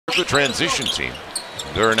The transition team.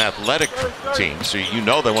 They're an athletic team, so you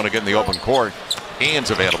know they want to get in the open court.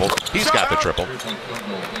 Ian's available. He's got the triple.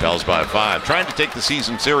 Pels by 5. Trying to take the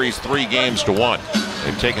season series 3 games to 1.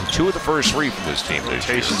 They've taken 2 of the first 3 from this team this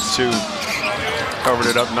year. Too. Covered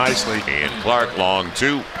it up nicely. Ian Clark, long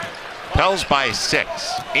 2. Pels by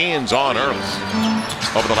 6. Ian's on early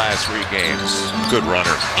over the last 3 games. Good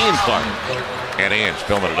runner, Ian Clark. And Ian's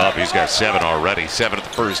filming it up. He's got 7 already. 7 at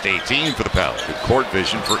the first 18 for the Pels. Good court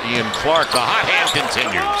vision for Ian Clark. The hot hand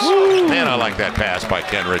continues. Woo. Man, I like that pass by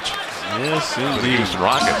Kenrich. Yes, indeed. For the Houston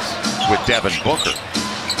Rockets with Devin Booker.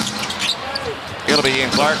 It'll be Ian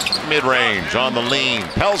Clark, mid-range on the lean.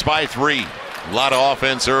 Pels by 3. A lot of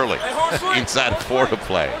offense early. Inside of 4 to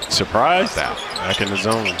play. Surprise? Back in the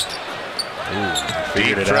zone.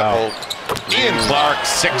 Deep triple. Ian Clark,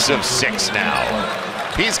 6 of 6 now.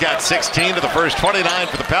 He's got 16 to the first 29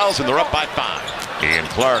 for the Pels, and they're up by 5. Ian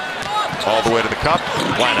Clark all the way to the cup.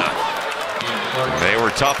 Why not? They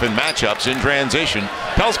were tough in matchups in transition.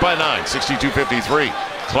 Pels by 9, 62-53.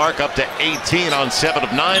 Clark up to 18 on 7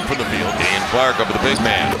 of 9 from the field. Ian Clark over the big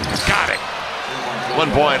man. Got it.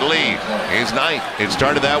 1-point lead. He's 9th. It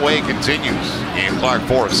started that way. Continues. Ian Clark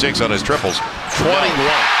 4 of 6 on his triples. 21.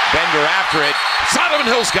 Bender after it. Solomon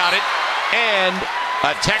Hill's got it. And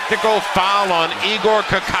a technical foul on Igor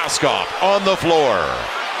Kokoskov on the floor.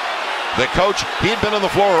 The coach, he had been on the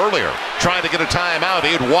floor earlier trying to get a timeout.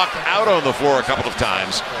 He had walked out on the floor a couple of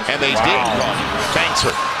times, and they did call him. Thanks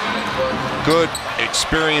her. Good,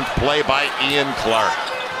 experienced play by Ian Clark.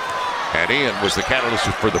 And Ian was the catalyst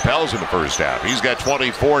for the Pels in the first half. He's got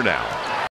 24 now.